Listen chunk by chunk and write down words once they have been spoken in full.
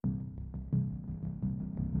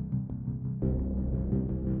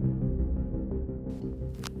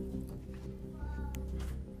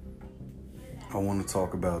I want to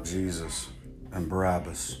talk about Jesus and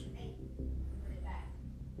Barabbas.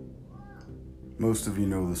 Most of you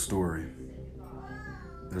know the story.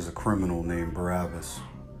 There's a criminal named Barabbas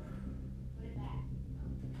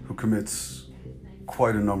who commits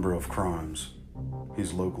quite a number of crimes.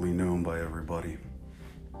 He's locally known by everybody,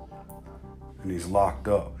 and he's locked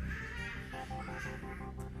up.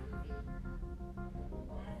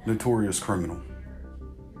 Notorious criminal.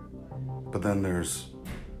 But then there's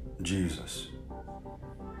Jesus,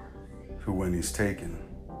 who when he's taken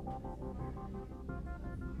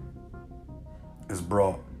is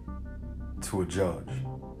brought to a judge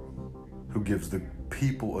who gives the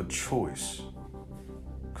people a choice,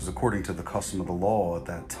 because according to the custom of the law at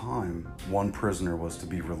that time, one prisoner was to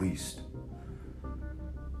be released.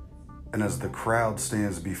 And as the crowd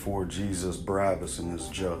stands before Jesus, Barabbas, and his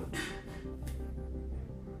judge,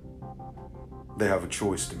 they have a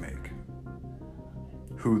choice to make,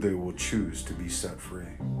 who they will choose to be set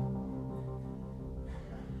free.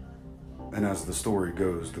 And as the story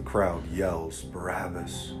goes, the crowd yells,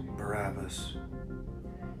 "Barabbas, Barabbas,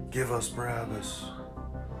 give us Barabbas."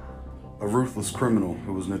 A ruthless criminal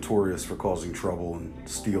who was notorious for causing trouble and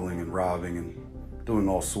stealing and robbing and doing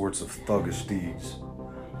all sorts of thuggish deeds.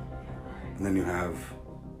 And then you have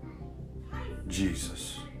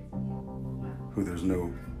Jesus, who there's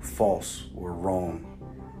no false or wrong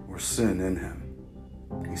or sin in him.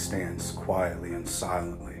 He stands quietly and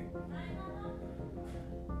silently,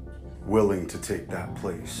 willing to take that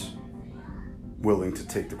place, willing to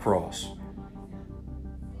take the cross.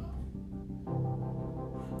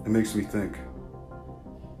 It makes me think,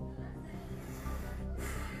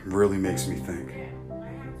 really makes me think,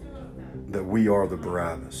 that we are the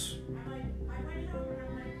Barabbas,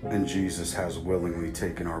 and Jesus has willingly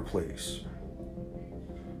taken our place.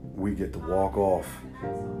 We get to walk off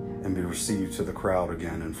and be received to the crowd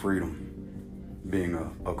again in freedom, being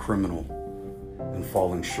a criminal and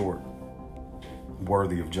falling short,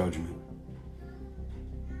 worthy of judgment.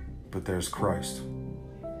 But there's Christ,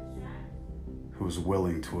 who is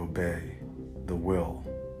willing to obey the will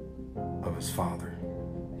of his Father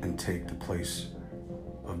and take the place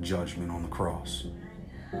of judgment on the cross.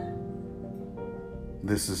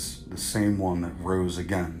 This is the same one that rose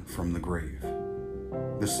again from the grave.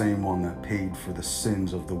 The same one that paid for the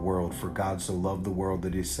sins of the world. For God so loved the world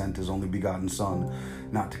that he sent his only begotten Son,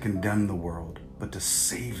 not to condemn the world, but to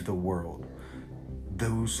save the world.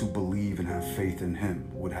 Those who believe and have faith in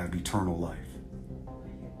him would have eternal life.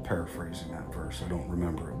 Paraphrasing that verse, I don't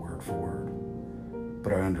remember it word for word.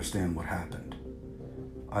 But I understand what happened.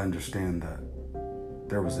 I understand that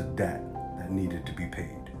there was a debt that needed to be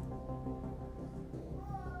paid.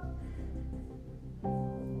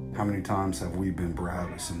 How many times have we been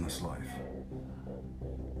Barabbas in this life?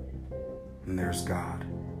 And there's God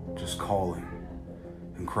just calling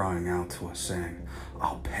and crying out to us saying,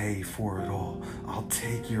 "I'll pay for it all. I'll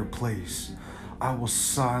take your place. I will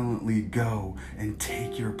silently go and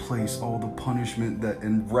take your place. All the punishment that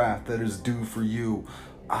and wrath that is due for you,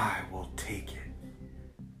 I will take it."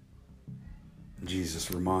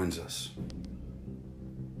 Jesus reminds us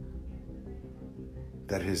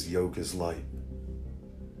that his yoke is light.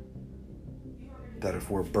 That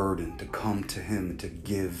if we're burdened, to come to him, to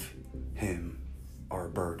give him our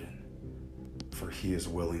burden, for he is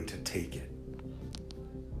willing to take it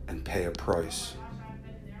and pay a price.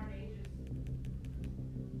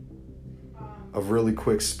 A really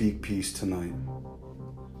quick speak piece tonight.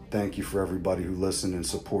 Thank you for everybody who listened and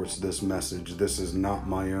supports this message. This is not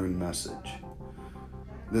my own message.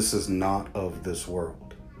 This is not of this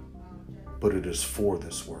world, but it is for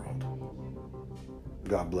this world.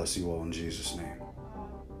 God bless you all in Jesus' name.